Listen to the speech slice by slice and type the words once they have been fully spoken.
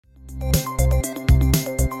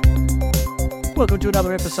Welcome to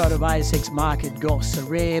another episode of ASX Market Goss, a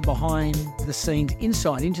rare behind-the-scenes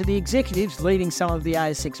insight into the executives leading some of the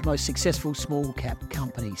ASX most successful small-cap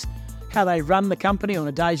companies. How they run the company on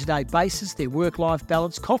a day-to-day basis, their work-life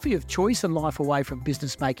balance, coffee of choice and life away from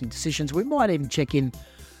business-making decisions. We might even check in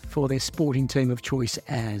for their sporting team of choice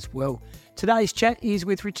as well. Today's chat is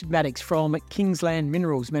with Richard Maddocks from Kingsland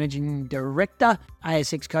Minerals, Managing Director.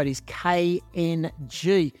 ASX code is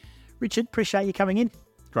KNG. Richard, appreciate you coming in.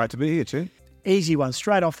 Great to be here too. Easy one,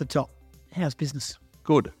 straight off the top. How's business?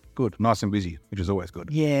 Good. Nice and busy, which is always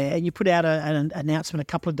good. Yeah, and you put out an announcement a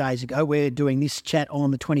couple of days ago. We're doing this chat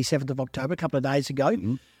on the 27th of October, a couple of days ago.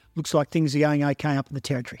 Mm-hmm. Looks like things are going okay up in the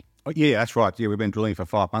territory. Oh, yeah, that's right. Yeah, we've been drilling for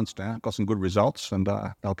 5 months now. Got some good results, and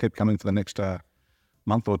they'll keep coming for the next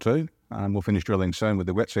month or two. We'll finish drilling soon with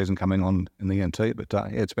the wet season coming on in the NT. But yeah,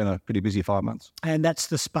 it's been a pretty busy 5 months. And that's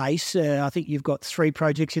the space. I think you've got 3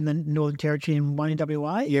 projects in the Northern Territory and 1 in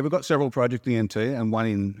WA. Yeah, we've got several projects in the NT and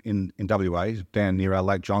 1 in WA, down near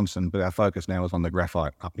Lake Johnson. But our focus now is on the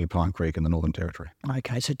graphite up near Pine Creek in the Northern Territory.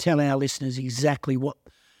 Okay, so tell our listeners exactly what,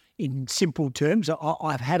 in simple terms,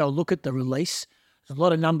 I've had a look at the release. There's a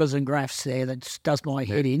lot of numbers and graphs there that does my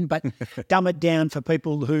head in, but dumb it down for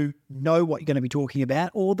people who know what you're going to be talking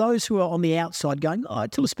about, or those who are on the outside going,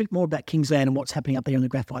 tell us a bit more about Kingsland and what's happening up there in the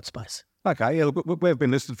graphite space. Okay, yeah, look, we've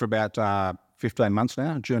been listed for about 15 months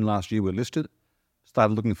now. June last year we listed.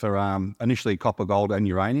 Started looking for initially copper, gold and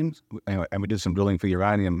uranium, and we did some drilling for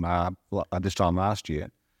uranium this time last year.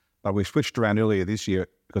 But we switched around earlier this year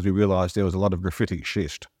because we realised there was a lot of graphitic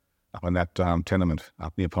schist up in that tenement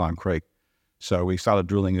up near Pine Creek. So we started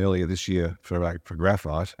drilling earlier this year for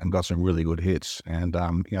graphite and got some really good hits. And,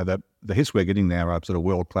 the hits we're getting now are sort of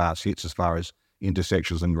world-class hits as far as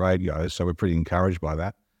intersections and grade goes. So we're pretty encouraged by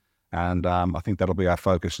that. And I think that'll be our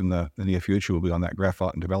focus in the near future. We'll be on that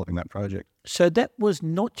graphite and developing that project. So that was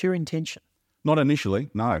not your intention? Not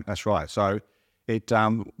initially, no, that's right. So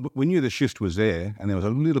we knew the schist was there and there was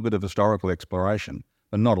a little bit of historical exploration,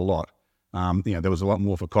 but not a lot. There was a lot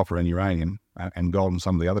more for copper and uranium and gold and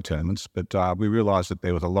some of the other tenements, but we realised that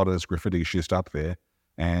there was a lot of this graphitic schist up there,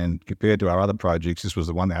 and compared to our other projects, this was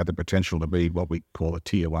the one that had the potential to be what we call a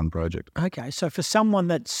Tier 1 project. Okay, so for someone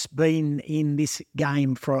that's been in this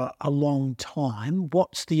game for a long time,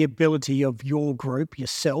 what's the ability of your group,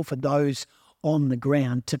 yourself, and those on the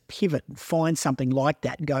ground to pivot and find something like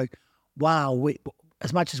that and go, wow,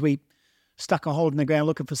 as much as we stuck a hole in the ground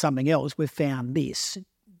looking for something else, we've found this.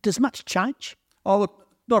 Does much change? Oh, look,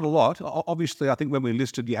 not a lot. Obviously, I think when we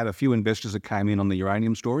listed, you had a few investors that came in on the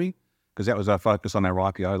uranium story because that was our focus on our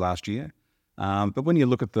IPO last year. But when you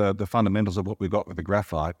look at the fundamentals of what we've got with the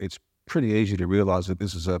graphite, it's pretty easy to realise that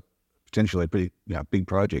this is potentially a pretty big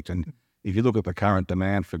project. And if you look at the current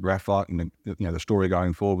demand for graphite and the story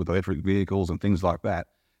going forward with electric vehicles and things like that,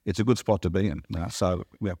 it's a good spot to be in. So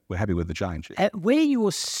we're happy with the change. Where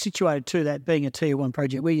you're situated to, that being a Tier 1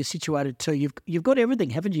 project, where you're situated to, you've got everything,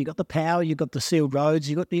 haven't you? You've got the power, you've got the sealed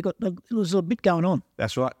roads, there's a bit going on.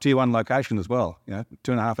 That's right. Tier 1 location as well.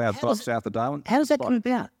 2.5 hours south of Darwin. How does that come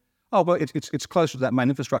about? Oh, well, it's close to that main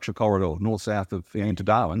infrastructure corridor, north-south of into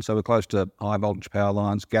Darwin. So we're close to high-voltage power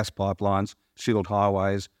lines, gas pipelines, sealed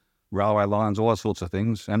highways, railway lines, all those sorts of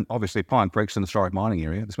things. And obviously Pine Creek's an historic mining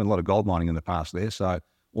area. There's been a lot of gold mining in the past there, so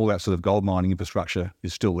all that sort of gold mining infrastructure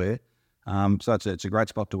is still there. So it's a great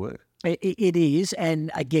spot to work. It is. And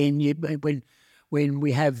again, when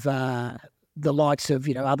we have the likes of,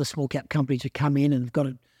 other small cap companies who come in and have got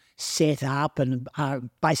it set up and are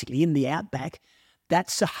basically in the outback,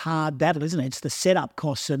 that's a hard battle, isn't it? It's the setup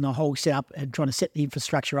costs and the whole setup and trying to set the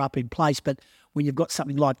infrastructure up in place. But when you've got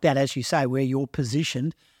something like that, as you say, where you're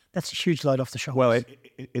positioned, that's a huge load off the shoulders. Well,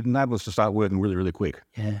 it enables us to start working really, really quick.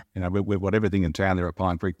 Yeah. We've got everything in town there at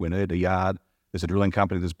Pine Creek. We need a yard. There's a drilling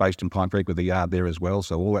company that's based in Pine Creek with a yard there as well.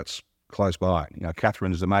 So all that's close by.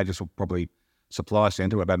 Catherine is a major probably supply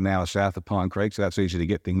centre about an hour south of Pine Creek. So that's easy to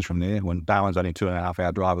get things from there. When Darwin's only 2.5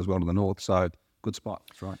 hour drive as well to the north. So good spot.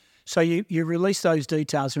 That's right. So you released those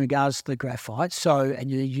details in regards to the graphite.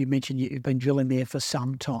 And you mentioned you've been drilling there for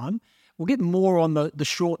some time. We'll get more on the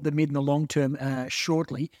short, the mid and the long term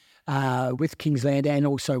shortly with Kingsland and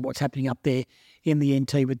also what's happening up there in the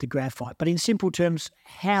NT with the graphite. But in simple terms,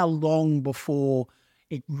 how long before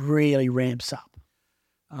it really ramps up?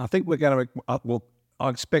 I think we're going to, I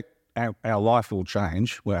expect our life will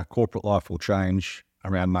change, our corporate life will change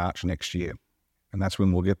around March next year. And that's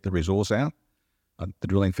when we'll get the resource out. The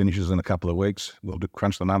drilling finishes in a couple of weeks. We'll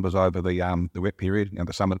crunch the numbers over the wet period,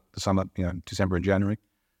 the summer, December and January.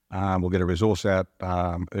 We'll get a resource out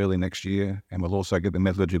early next year, and we'll also get the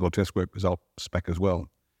metallurgical test work results back as well.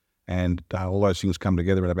 And all those things come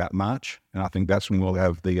together in about March, and I think that's when we'll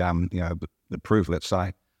have the the proof, let's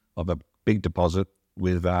say, of a big deposit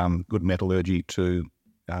with good metallurgy to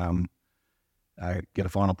get a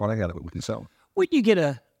final product out of it we can sell. When you get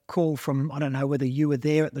a call from, I don't know whether you were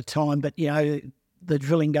there at the time, but, you know, the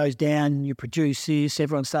drilling goes down, you produce this,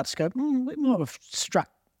 everyone starts to go, we might have struck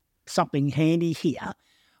something handy here.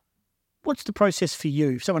 What's the process for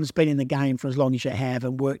you? If someone's been in the game for as long as you have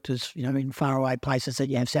and worked as, you know, in faraway places that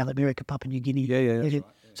you have, South America, Papua New Guinea. Yeah, that's right.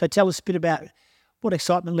 So tell us a bit about what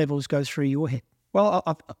excitement levels go through your head. Well,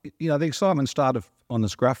 the excitement started on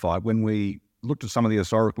this graphite when we looked at some of the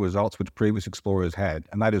historical results which previous explorers had,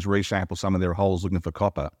 and they just resampled some of their holes looking for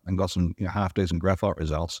copper and got some half-decent graphite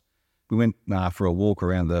results. We went for a walk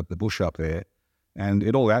around the bush up there, and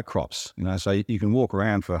it all outcrops. So you can walk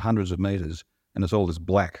around for hundreds of metres, and it's all this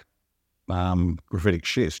black graphitic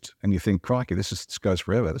schist, and you think, crikey, this goes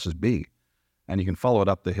forever. This is big, and you can follow it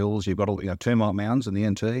up the hills. You've got all termite mounds in the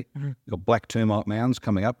NT. Mm-hmm. You've got black termite mounds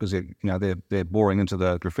coming up because they're boring into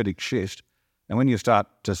the graphitic schist. And when you start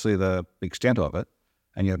to see the extent of it,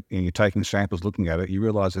 and you're taking samples, looking at it, you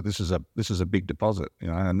realise that this is a big deposit.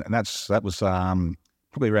 And that was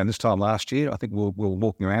probably around this time last year. I think we were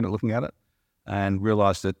walking around it, looking at it, and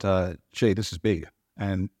realised that this is big.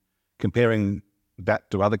 And comparing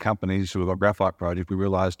that to other companies who have got graphite projects, we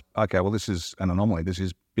realised, okay, well, this is an anomaly. This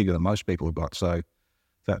is bigger than most people have got. So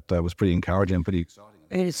that was pretty encouraging and pretty exciting.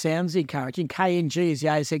 It sounds encouraging. KNG is the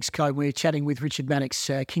ASX code. We're chatting with Richard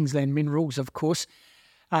Maddocks, Kingsland Minerals, of course.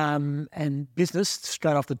 And business,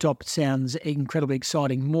 straight off the top, sounds incredibly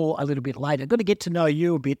exciting. More a little bit later. Got to get to know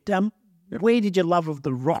you a bit. Where did your love of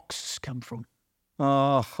the rocks come from?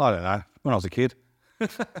 Oh, I don't know. When I was a kid.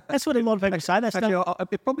 That's what a lot of people say.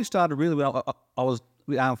 It probably started really well. I was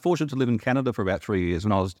fortunate to live in Canada for about 3 years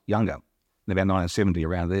when I was younger, in about 1970,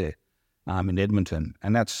 around there, in Edmonton.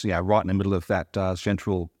 And that's right in the middle of that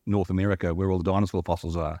central North America where all the dinosaur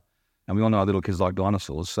fossils are. And we all know our little kids like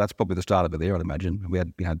dinosaurs, so that's probably the start of it there, I'd imagine. We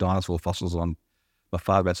had dinosaur fossils on. My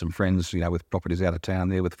father had some friends, with properties out of town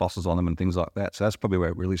there with fossils on them and things like that. So that's probably where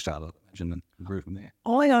it really started, I imagine, and grew from there.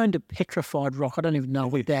 I owned a petrified rock. I don't even know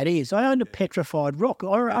what that is. I owned a petrified rock.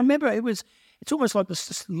 I remember it's almost like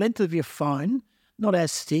the length of your phone, not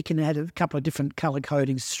as thick, and it had a couple of different colour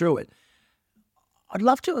codings through it. I'd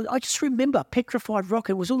love to. I just remember petrified rock.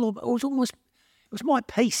 It was my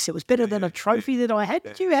piece. It was better than a trophy that I had.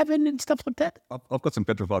 Did you have it and stuff like that? I've got some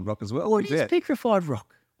petrified rock as well. What is petrified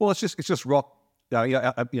rock? Well, it's just rock.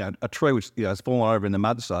 A tree which has fallen over in the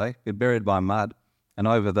mud, say, get buried by mud, and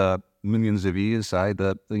over the millions of years, say,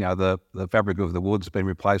 the fabric of the wood's been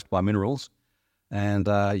replaced by minerals, and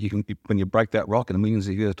when you break that rock in millions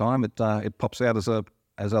of years' time, it pops out as a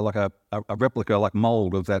replica, like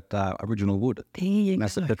mould of that original wood.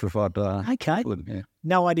 That's the petrified wood. Yeah.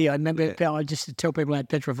 No idea. I remember I just tell people I had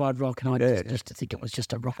petrified rock, and I just to think it was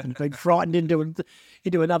just a rock and been frightened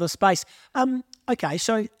into another space. Okay,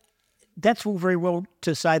 so that's all very well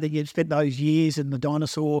to say that you've spent those years in the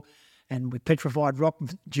dinosaur and with petrified rock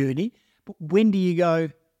journey, but when do you go,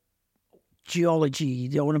 geology,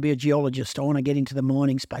 I want to be a geologist, I want to get into the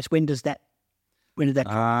mining space? When did that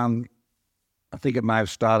come? I think it may have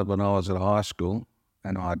started when I was at high school,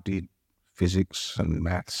 and I did physics and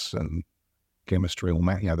maths and chemistry, or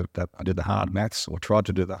math. I did the hard maths, or tried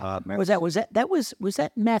to do the hard maths. Was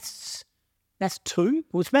that maths 2?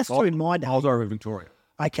 It was maths 2 in my day. I was over in Victoria.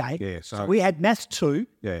 Okay. Yeah. So we had maths 2.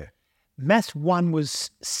 Yeah. Maths 1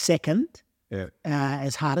 was second. Yeah.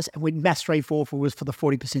 As hardest, and when maths 3, 4 was for the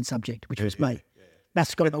 40% subject, which was me. Yeah.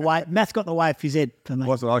 Maths got in the way. Maths got in the way of phys ed for me.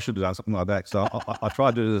 I should have done something like that. So I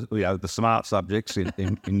tried to do the smart subjects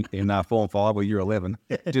in Form 5 or Year 11.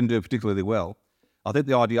 Didn't do particularly well. I like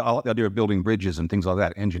the idea of building bridges and things like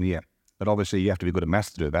that, engineer. But obviously you have to be good at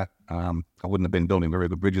maths to do that. I wouldn't have been building very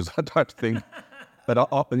good bridges, I don't think. But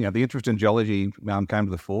the interest in geology came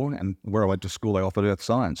to the fore, and where I went to school, they offered earth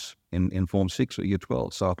science in Form 6 or Year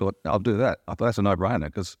 12. So I thought, I'll do that. I thought that's a no-brainer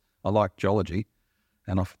because I like geology.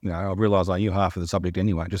 And I realised I knew half of the subject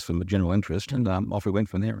anyway, just from a general interest. And off we went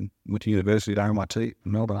from there and went to university at RMIT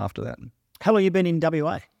in Melbourne after that. How long have you been in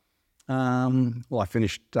WA? Well, I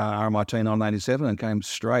finished RMIT in 1987 and came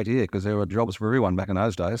straight here because there were jobs for everyone back in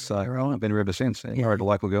those days. So I've been here ever since. I married a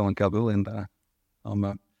local girl in Kalgoorlie, and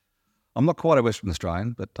I'm not quite a Western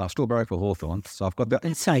Australian, but I still barrack for Hawthorn. So I've got that.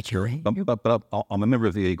 That's so true. But I'm a member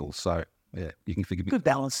of the Eagles, so yeah, you can forgive me. Good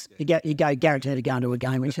balance. You go guaranteed to go into a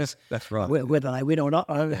game, which is that's right. Whether they win or not,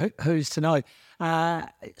 who's to know?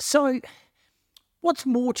 So, what's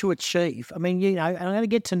more to achieve? I mean, and I'm going to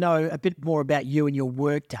get to know a bit more about you and your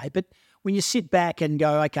work day. But when you sit back and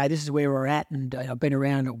go, okay, this is where we're at, and I've been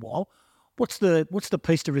around a while. What's the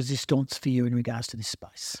piece de resistance for you in regards to this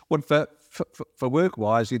space? Well, for work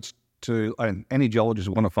wise, it's any geologist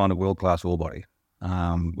want to find a world-class ore body,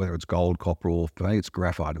 whether it's gold, copper, or for me, it's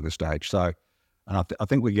graphite at this stage. So, and I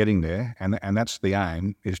think we're getting there, and that's the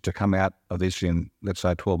aim, is to come out of this in, let's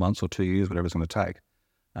say, 12 months or 2 years, whatever it's going to take,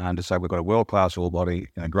 and to say we've got a world-class ore body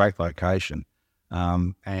in a great location.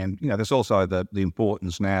 And, there's also the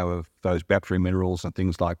importance now of those battery minerals and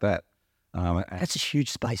things like that. That's a huge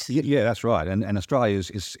space. Yeah, that's right. And Australia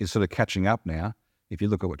is sort of catching up now. If you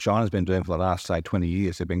look at what China's been doing for the last, say, 20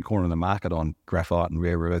 years, they've been cornering the market on graphite and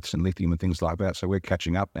rare earths and lithium and things like that. So we're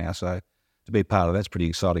catching up now. So to be part of that's pretty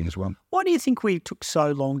exciting as well. Why do you think we took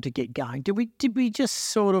so long to get going? Did we just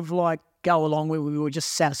sort of like go along where we were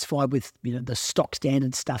just satisfied with the stock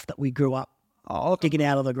standard stuff that we grew up digging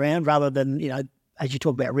out of the ground, rather than as you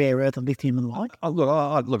talk about rare earth and lithium and the like?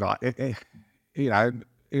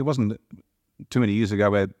 It wasn't too many years ago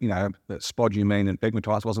where that spodumene and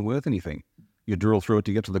pegmatite wasn't worth anything. You drill through it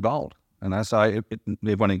to get to the gold, and so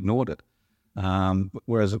everyone ignored it.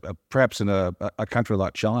 Whereas perhaps in a country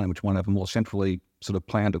like China, which might have a more centrally sort of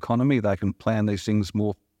planned economy, they can plan these things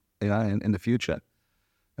more, in the future,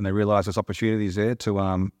 and they realise there's opportunities there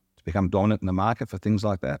to become dominant in the market for things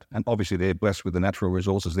like that. And obviously, they're blessed with the natural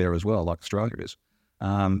resources there as well, like Australia is.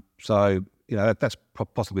 So that's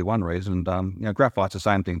possibly one reason. And graphite's the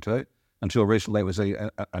same thing too. Until recently, it was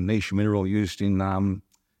a niche mineral used in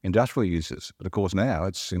industrial uses, but of course now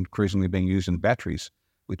it's increasingly being used in batteries,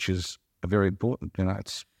 which is very important.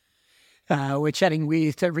 We're chatting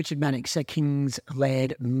with Richard Maddocks at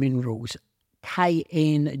Kingsland Minerals,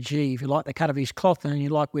 KNG. If you like the cut of his cloth and you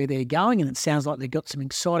like where they're going, and it sounds like they've got some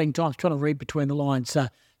exciting times, trying to read between the lines. So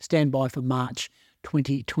stand by for March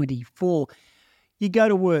 2024. You go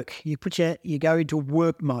to work. You go into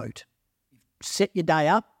work mode. Set your day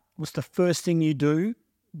up. What's the first thing you do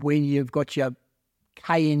when you've got your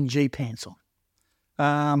KNG pants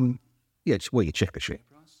on? You check the share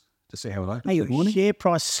price to see how it opens. Are you a share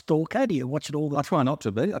price stalker? Do you watch it all the time? I try not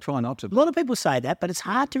to be. A lot of people say that, but it's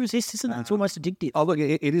hard to resist, isn't it? It's almost addictive. Oh, look,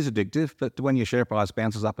 it is addictive, but when your share price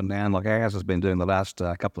bounces up and down like ours has been doing the last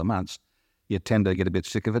couple of months, you tend to get a bit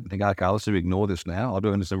sick of it and think, okay, let's ignore this now. I'm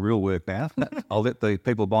doing some real work now. I'll let the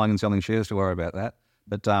people buying and selling shares to worry about that.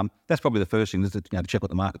 But that's probably the first thing, is to check what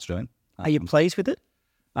the market's doing. Are you pleased with it?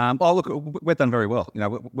 Look, we've done very well.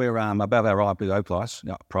 We're above our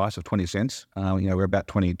IPO price of 20 cents. We're about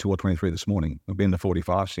 22 or 23 this morning. We've been to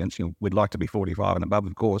 45 cents. We'd like to be 45 and above,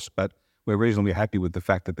 of course, but we're reasonably happy with the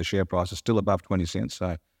fact that the share price is still above 20 cents.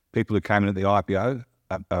 So people who came in at the IPO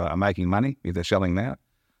are making money if they're selling now.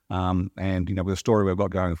 And with the story we've got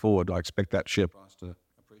going forward, I expect that share price to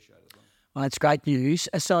appreciate as well. Well, that's great news.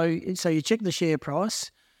 So you check the share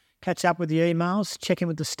price, catch up with the emails, check in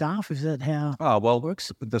with the staff. Is that how it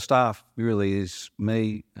works? The staff really is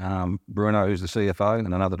me, Bruno, who's the CFO,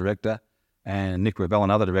 and another director, and Nick Revell,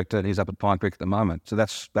 another director, and he's up at Pine Creek at the moment. So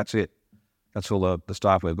that's it. That's all the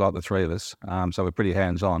staff we've got, the three of us. So we're pretty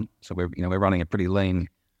hands-on. So we're running a pretty lean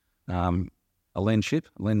machine.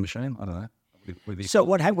 I don't know. So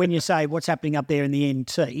when you say what's happening up there in the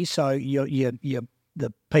NT, so you're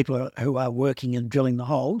the people who are working and drilling the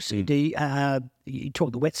holes, you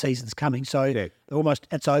talk the wet season's coming, so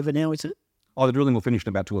it's over now, is it? Oh, the drilling will finish in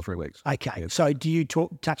about 2 or 3 weeks. Okay, so do you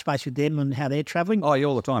touch base with them and how they're travelling? Oh, yeah,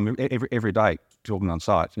 all the time, every day, talking on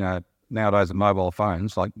site. Nowadays with mobile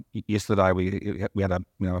phones, like yesterday we had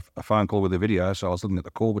a phone call with a video, so I was looking at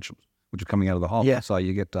the call which was coming out of the hole. Yeah. So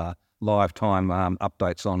you get live time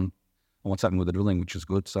updates on what's happening with the drilling, which is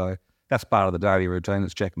good. So that's part of the daily routine,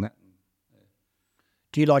 is checking that.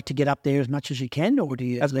 Do you like to get up there as much as you can, or do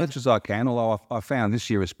you? As much as I can, although I found this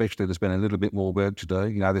year especially there's been a little bit more work to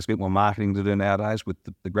do. There's a bit more marketing to do nowadays with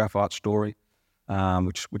the graphite story,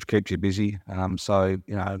 which keeps you busy. So,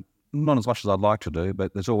 not as much as I'd like to do,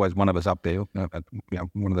 but there's always one of us up there.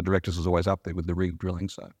 One of the directors is always up there with the rig drilling.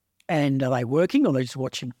 So. And are they working, or are they just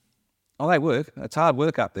watching? Oh, they work. It's hard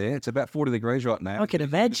work up there. It's about 40 degrees right now. I can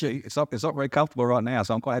imagine. It's not very comfortable right now,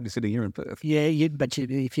 so I'm quite happy sitting here in Perth. Yeah,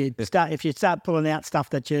 if you start pulling out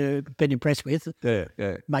stuff that you've been impressed with,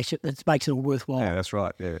 makes it all worthwhile. Yeah, that's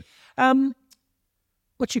right. Yeah.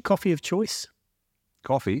 What's your coffee of choice?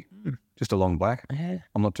 Coffee, just a long black. Yeah.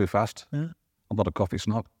 I'm not too fussed. Yeah. I'm not a coffee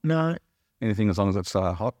snob. No. Anything as long as it's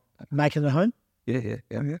hot. Make it at home. Yeah.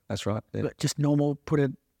 That's right. Yeah. But just normal. Put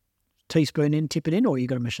a teaspoon in, tip it in, or you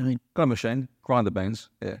got a machine? Got a machine, grind the beans,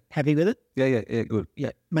 yeah. Happy with it? Yeah, good. Yeah.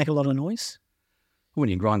 Make a lot of noise? When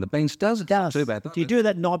you grind the beans, it does. Not too bad. Do you do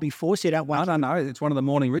that night before so you don't wake up? I don't know. It's one of the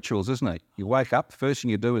morning rituals, isn't it? You wake up, first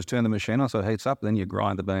thing you do is turn the machine on so it heats up, then you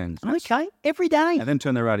grind the beans. Okay, every day. And then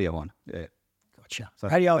turn the radio on, yeah. Gotcha. So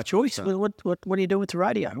radio of choice? What are you doing with the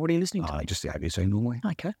radio? What are you listening to? Just the ABC normally.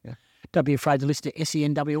 Okay. Yeah. Don't be afraid to listen to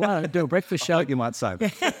SENWR and do a breakfast show. You might say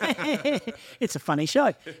that. It's a funny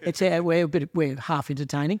show. It's we're half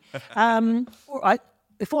entertaining. All right.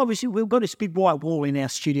 If I was you, we've got this big white wall in our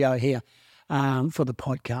studio here for the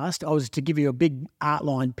podcast. I was to give you a big art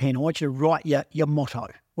line pen. I want you to write your motto.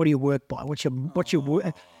 What do you work by? What's your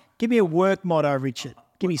work? Give me a work motto, Richard.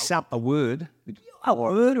 Give me something. A word. A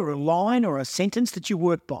word or a line or a sentence that you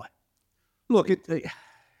work by. Look,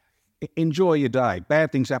 enjoy your day.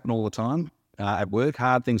 Bad things happen all the time at work.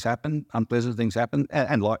 Hard things happen. Unpleasant things happen,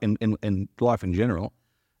 and like in life in general.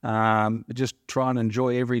 Just try and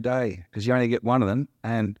enjoy every day because you only get one of them.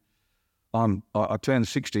 And I turned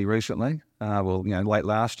 60 recently. Late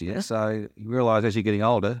last year. So you realise as you're getting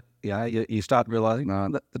older, you start realising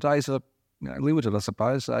that the days are limited, I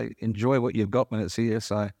suppose. So enjoy what you've got when it's here.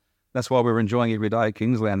 So that's why we're enjoying every day at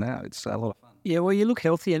Kingsland now. It's a lot of fun. Yeah, well, you look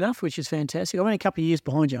healthy enough, which is fantastic. I'm only a couple of years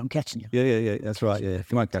behind you. I'm catching you. Yeah, that's right. Yeah,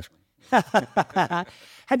 you won't catch me.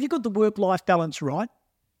 Have you got the work-life balance right?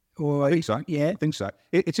 Or, I think so. Yeah, I think so.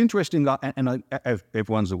 It's interesting, and as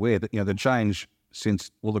everyone's aware that the change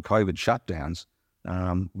since all the COVID shutdowns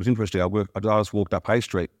was interesting. I just walked up Hay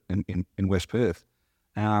Street in West Perth,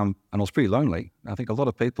 and I was pretty lonely. I think a lot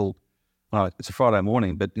of people. It's a Friday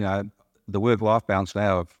morning, but the work-life balance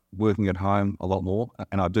now of working at home a lot more,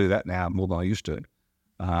 and I do that now more than I used to,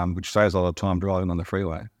 which saves a lot of time driving on the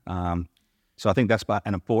freeway. So I think that's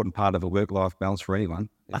an important part of a work-life balance for anyone.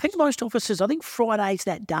 I think most officers, Friday's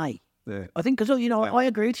that day. Yeah. I think because, I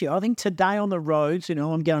agree with you. I think today on the roads,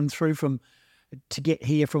 I'm going through to get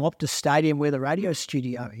here from Optus Stadium where the radio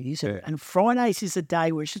studio is, and Fridays is a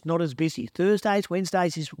day where it's just not as busy. Thursdays,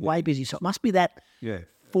 Wednesdays is way busy. So it must be that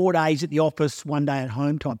 4 days at the office, 1 day at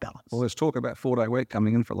home type balance. Well, there's talk about 4-day week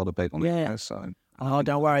coming in for a lot of people. Yeah. So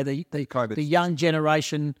don't worry. The young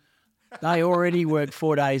generation, they already work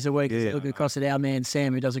 4 days a week. Look across at our man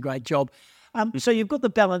Sam, who does a great job. So you've got the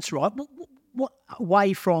balance right. What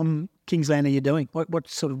away from Kingsland are you doing?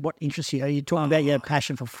 What interests you? Are you talking about your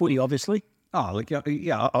passion for footy, obviously? Oh,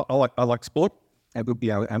 I like sport. And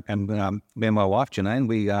me and my wife Janine,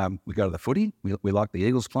 we go to the footy. We like the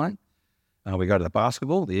Eagles playing. We go to the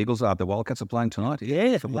basketball. The Eagles the Wildcats are playing tonight.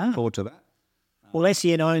 Yeah, so look forward to that. Well,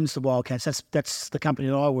 SEN owns the Wildcats. That's the company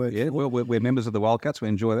that I work for. Yeah, well, we're members of the Wildcats. We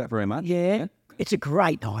enjoy that very much. Yeah. It's a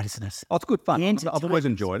great night, isn't it? Oh, it's good fun. I've always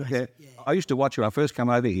enjoyed it. Yeah. I used to watch it when I first came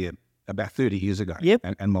over here about 30 years ago. Yep.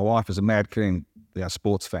 And my wife is a mad keen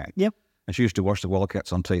sports fan. Yep. And she used to watch the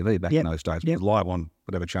Wildcats on TV back in those days. It was live on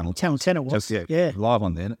whatever channel. Channel 10 it was. Live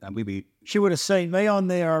on there. And she would have seen me on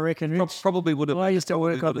there, I reckon. Probably would have. I used to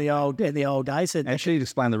work on the old days. And she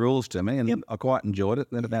explained the rules to me, and I quite enjoyed it.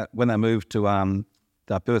 Then about when they moved to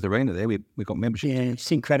the Perth Arena there, we got membership. Yeah,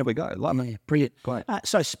 it's incredible. We go. Love it. Brilliant. Great.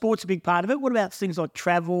 So sport's a big part of it. What about things like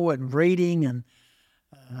travel and reading and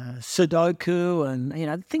Sudoku and,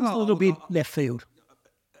 things a little bit left field?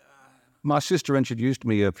 My sister introduced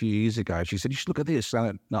me a few years ago. She said, you should look at this.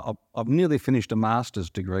 I've nearly finished a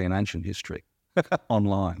master's degree in ancient history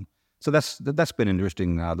online. So that's been an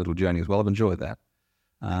interesting little journey as well. I've enjoyed that.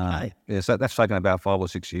 Okay. So that's taken about 5 or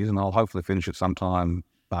 6 years, and I'll hopefully finish it sometime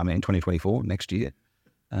in 2024, next year.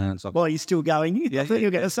 Well, you're still going. I thought you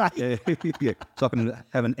were going to say. Yeah. So I can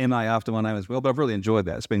have an MA after my name as well. But I've really enjoyed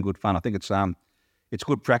that. It's been good fun. I think it's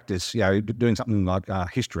good practice. Doing something like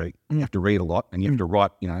history, you have to read a lot, and you have to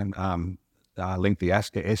write, lengthy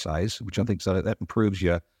essays, which I think so that improves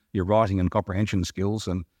your writing and comprehension skills,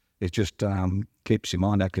 and it just keeps your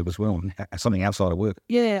mind active as well, something outside of work.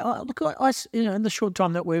 Yeah, look, in the short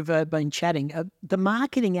time that we've been chatting, the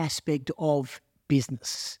marketing aspect of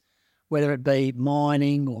business, whether it be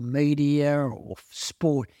mining or media or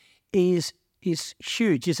sport, is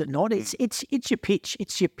huge, is it not? It's your pitch.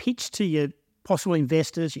 It's your pitch to your possible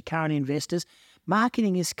investors, your current investors.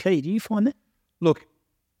 Marketing is key. Do you find that? Look,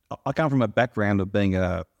 I come from a background of being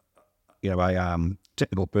a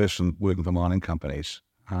technical person working for mining companies,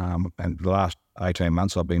 and the last 18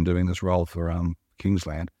 months I've been doing this role for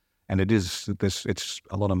Kingsland, and it's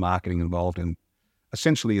a lot of marketing involved in.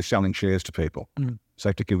 Essentially, you're selling shares to people,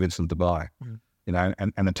 so to convince them to buy.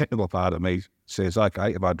 And the technical part of me says,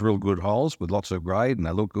 okay, if I drill good holes with lots of grade and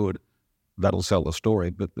they look good, that'll sell the story.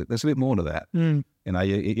 But there's a bit more to that.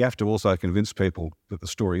 You have to also convince people that the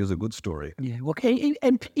story is a good story. Yeah, well,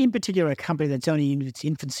 and in particular, a company that's only in its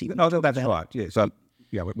infancy. No, that's right. Yeah, so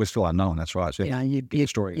we're still unknown. That's right. So,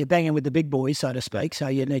 you're banging with the big boys, so to speak. So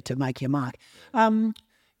you need to make your mark.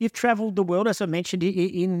 You've travelled the world, as I mentioned,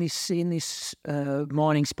 in this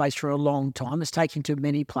mining space for a long time. It's taken you to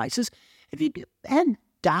many places. Have you had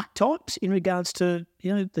dark times in regards to,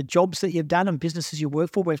 the jobs that you've done and businesses you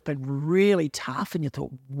work for where it's been really tough and you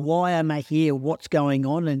thought, why am I here? What's going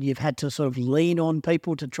on? And you've had to sort of lean on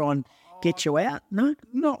people to try and get you out? No?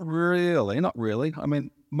 Not really. I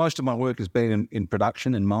mean, most of my work has been in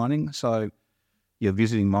production and mining. So you're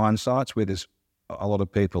visiting mine sites where there's a lot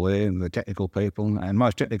of people there, and the technical people, and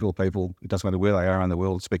most technical people, it doesn't matter where they are in the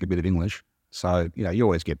world, speak a bit of English. So, you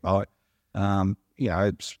always get by.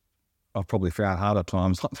 I've probably found harder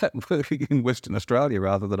times like that working in Western Australia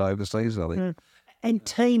rather than overseas, I think. And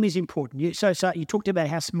team is important. So you talked about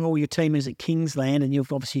how small your team is at Kingsland, and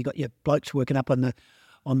you've obviously got your blokes working up on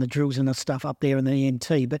the drills and the stuff up there in the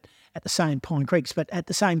NT, but at the same Pine Creeks. But at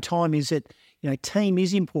the same time, is it, team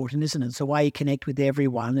is important, isn't it? It's a way you connect with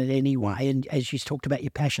everyone in any way. And as you talked about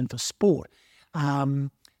your passion for sport,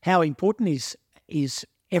 how important is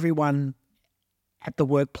everyone at the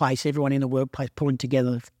workplace, everyone in the workplace pulling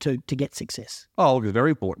together to get success? Oh, it's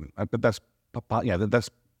very important. But that's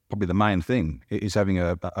probably the main thing, is having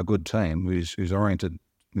a good team who's oriented,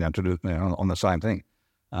 to do on the same thing.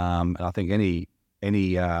 And I think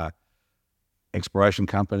any exploration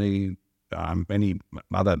company, any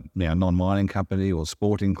other non-mining company or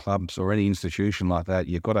sporting clubs or any institution like that,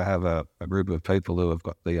 you've got to have a group of people who have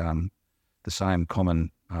got the same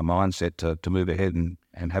common mindset to move ahead and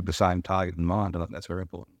have the same target in mind. I think that's very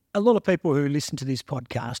important. A lot of people who listen to this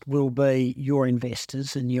podcast will be your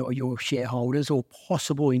investors and your shareholders or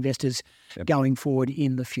possible investors going forward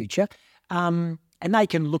in the future. And they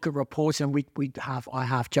can look at reports, and I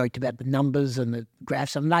half joked about the numbers and the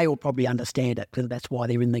graphs, and they all probably understand it because that's why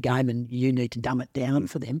they're in the game, and you need to dumb it down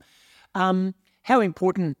for them. How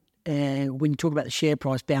important, when you talk about the share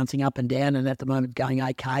price bouncing up and down and at the moment going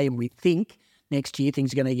okay, and we think next year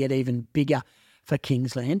things are going to get even bigger for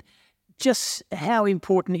Kingsland, just how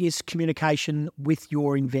important is communication with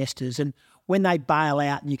your investors? And when they bail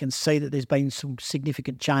out and you can see that there's been some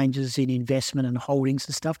significant changes in investment and holdings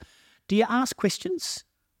and stuff, do you ask questions?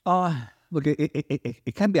 Look,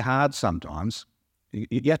 it can be hard sometimes.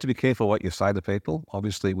 You have to be careful what you say to people,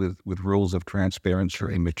 obviously with rules of transparency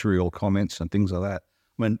and material comments and things like that.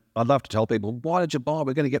 I mean, I'd love to tell people, why did you buy?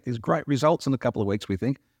 We're going to get these great results in a couple of weeks, we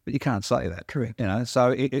think. But you can't say that. Correct.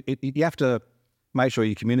 So you have to make sure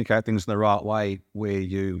you communicate things in the right way where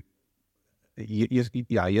you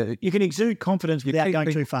can exude confidence without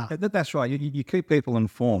going too far. That's right. You keep people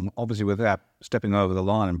informed, obviously, without stepping over the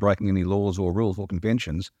line and breaking any laws or rules or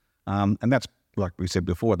conventions. And that's, like we said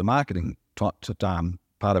before, the marketing part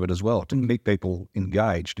of it as well, to keep people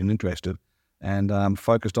engaged and interested and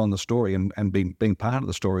focused on the story and being part of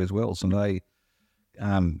the story as well, so they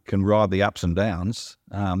can ride the ups and downs.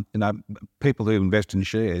 People who invest in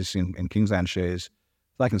shares, in Kingsland shares,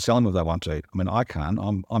 they can sell them if they want to. I mean, I can't.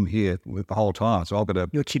 I'm here with the whole time, so I've got to.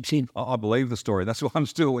 Your chips in. I believe the story. That's why I'm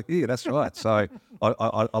still here. That's right. So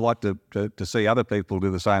I like to see other people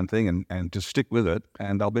do the same thing and just stick with it,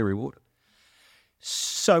 and they'll be rewarded.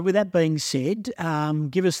 So with that being said,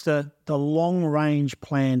 give us the long-range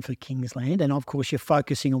plan for Kingsland. And, of course, you're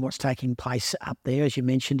focusing on what's taking place up there, as you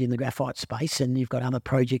mentioned, in the graphite space, and you've got other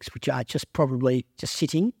projects which are just probably just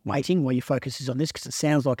sitting, waiting while your focus is on this, because it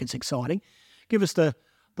sounds like it's exciting. Give us the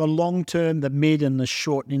long-term, the mid and the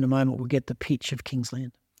short, and in a moment we'll get the pitch of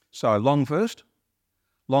Kingsland. So long first,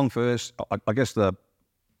 I guess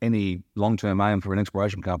any long-term aim for an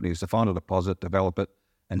exploration company is to find a deposit, develop it,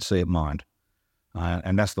 and see it mined.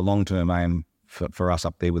 And that's the long-term aim for us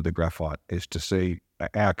up there with the graphite, is to see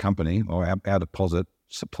our company or our deposit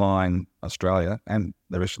supplying Australia and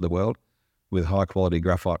the rest of the world with high-quality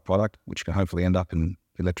graphite product, which can hopefully end up in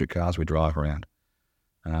electric cars we drive around.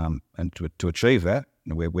 And to achieve that,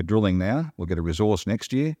 we're drilling now. We'll get a resource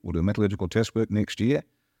next year. We'll do metallurgical test work next year.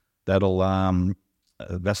 That's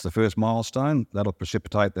the first milestone. That'll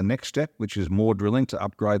precipitate the next step, which is more drilling to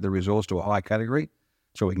upgrade the resource to a high category,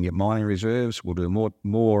 so we can get mining reserves. We'll do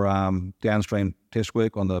more downstream test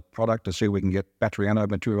work on the product to see if we can get battery anode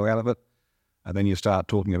material out of it. And then you start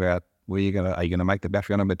talking about are you going to make the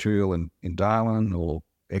battery anode material in Darwin or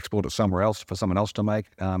export it somewhere else for someone else to make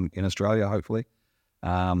in Australia, hopefully.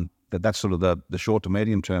 That's sort of the short to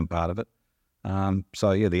medium term part of it.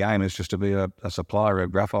 The aim is just to be a supplier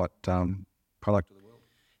of graphite product to the world.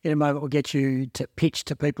 In a moment, we'll get you to pitch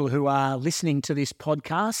to people who are listening to this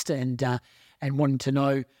podcast and wanting to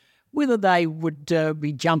know whether they would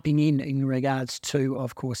be jumping in regards to,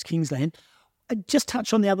 of course, Kingsland. Just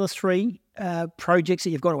touch on the other three projects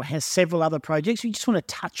that you've got, or has several other projects. You just want to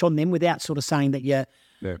touch on them without sort of saying that you're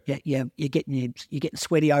getting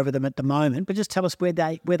sweaty over them at the moment, but just tell us where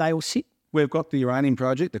they all sit. We've got the uranium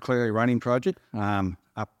project, the clear uranium project.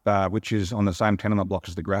 which is on the same tenement block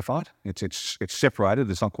as the graphite. It's separated.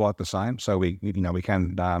 It's not quite the same. So we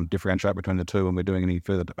can differentiate between the two when we're doing any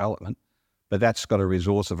further development. But that's got a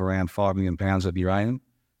resource of around 5 million pounds of uranium.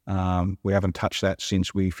 We haven't touched that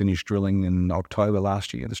since we finished drilling in October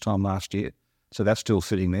this time last year. So that's still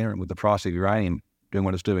sitting there. And with the price of uranium doing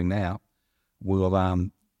what it's doing now, we'll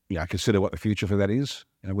consider what the future for that is,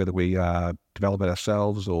 whether we develop it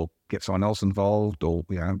ourselves or get someone else involved or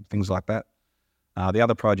things like that. The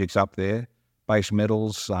other projects up there, base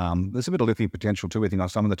metals, there's a bit of lithium potential too, I think, on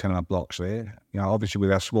some of the tenement blocks there. Obviously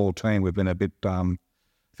with our small team, we've been a bit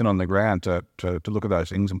thin on the ground to look at those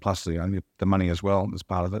things, and plus the money as well as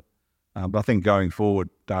part of it. But I think going forward,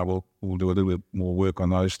 we'll do a little bit more work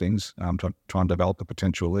on those things to try and develop the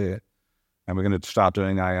potential there. And we're going to start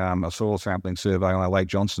doing a soil sampling survey on our Lake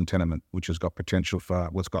Johnson tenement, which has got potential for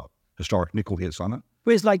what's got historic nickel hits on it.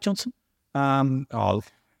 Where's Lake Johnson?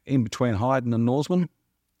 In between Hyden and Norseman,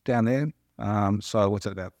 down there. So what's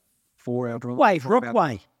it, about 4 hours? Wave Rock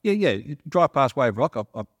Way. Yeah. You drive past Wave Rock.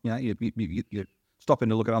 You stop in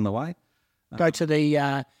to look at it on the way. Go to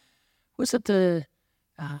the what's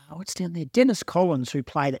down there? Dennis Collins, who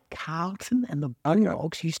played at Carlton, and the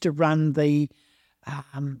Bulldogs used to run the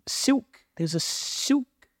silk. There's a silk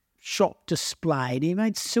shop displayed. He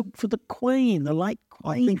made silk for the Queen, the late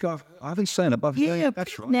Queen. I think I haven't seen it, but yeah,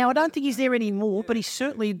 that's right. Now, I don't think he's there anymore, but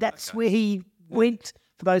that's where he went.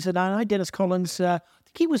 For those that don't know, Dennis Collins, I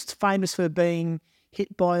think he was famous for being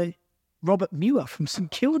hit by Robert Muir from St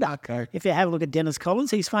Kilda. Okay. If you have a look at Dennis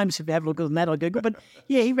Collins, he's famous if you have a look at that on Google. But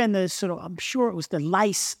yeah, he ran the sort of, I'm sure it was the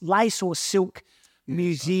lace or silk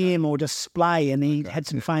museum or display, and he had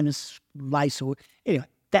some famous lace or anyway.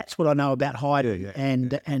 That's what I know about Hyde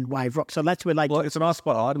and Wave Rock. So that's where Lake. Well, it's a nice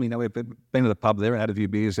spot, Hyde. We've been to the pub there and had a few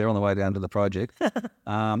beers there on the way down to the project.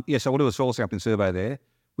 So we'll do a soil sampling survey there.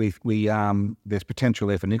 We there's potential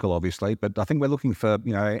there for nickel, obviously, but I think we're looking for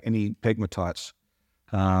any pegmatites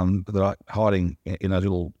that are hiding in those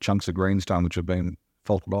little chunks of greenstone which have been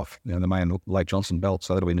faulted off, the main Lake Johnson belt.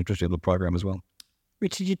 So that'll be an interesting little program as well.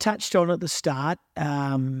 Richard, you touched on at the start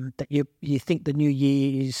that you think the new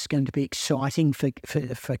year is going to be exciting for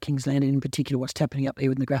Kingsland, and in particular what's happening up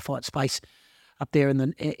there in the graphite space up there in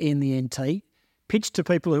the NT. Pitch to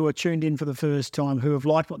people who are tuned in for the first time, who have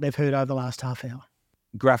liked what they've heard over the last half hour.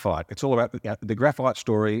 Graphite. It's all about the graphite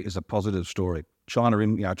story is a positive story. China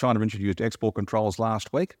introduced export controls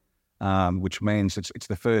last week, which means it's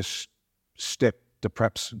the first step to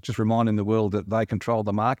perhaps just reminding the world that they control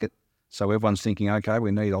the market. So everyone's thinking, okay,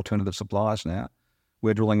 we need alternative suppliers now.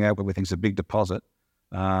 We're drilling out what we think is a big deposit.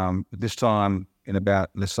 This time in about,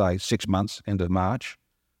 let's say, 6 months, end of March,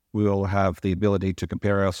 we'll have the ability to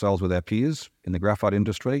compare ourselves with our peers in the graphite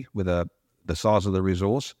industry with the size of the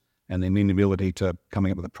resource and the amenability to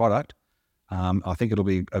coming up with a product. I think it'll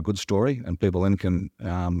be a good story, and people then can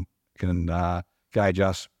gauge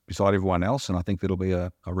us beside everyone else, and I think there'll be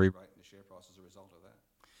a re-rate in the share price as a result of that.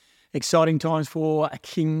 Exciting times for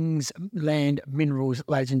Kingsland Minerals,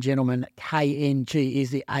 ladies and gentlemen. KNG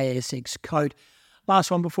is the ASX code. Last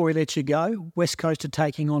one before we let you go. West Coast are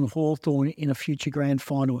taking on Hawthorn in a future grand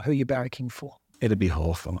final. Who are you barracking for? It'd be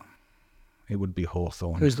Hawthorn. It would be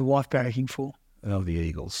Hawthorn. Who's the wife barracking for? Oh, the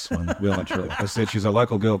Eagles. Well, I said she's a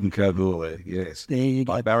local girl from Kalgoorlie, yes. There you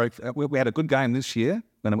go. We had a good game this year.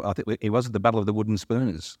 I think it was at the Battle of the Wooden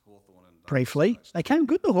Spooners. Briefly. They came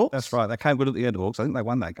good, the Hawks. That's right. They came good at the end, Hawks. I think they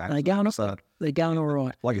won that game. They're going all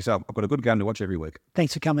right. Like yourself, I've got a good game to watch every week.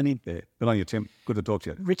 Thanks for coming in. Yeah. Good on you, Tim. Good to talk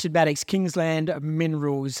to you. Richard Maddocks, Kingsland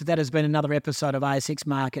Minerals. That has been another episode of ASX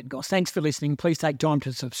Market Goss. Thanks for listening. Please take time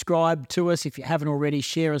to subscribe to us. If you haven't already,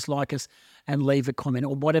 share us, like us, and leave a comment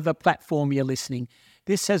on whatever platform you're listening.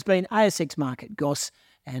 This has been ASX Market Goss.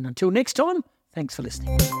 And until next time, thanks for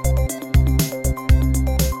listening.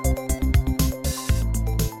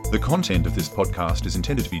 The content of this podcast is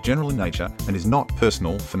intended to be general in nature and is not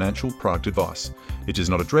personal financial product advice. It does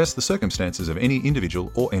not address the circumstances of any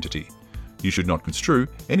individual or entity. You should not construe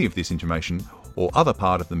any of this information or other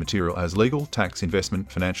part of the material as legal, tax,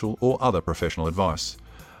 investment, financial, or other professional advice.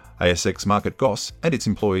 ASX Market Goss and its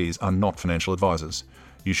employees are not financial advisors.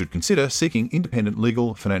 You should consider seeking independent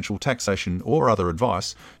legal, financial, taxation, or other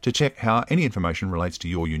advice to check how any information relates to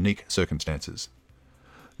your unique circumstances.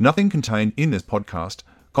 Nothing contained in this podcast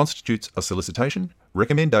constitutes a solicitation,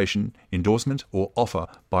 recommendation, endorsement, or offer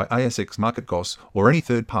by ASX Market Goss or any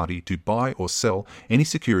third party to buy or sell any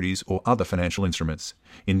securities or other financial instruments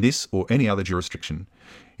in this or any other jurisdiction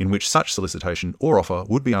in which such solicitation or offer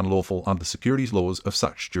would be unlawful under the securities laws of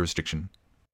such jurisdiction.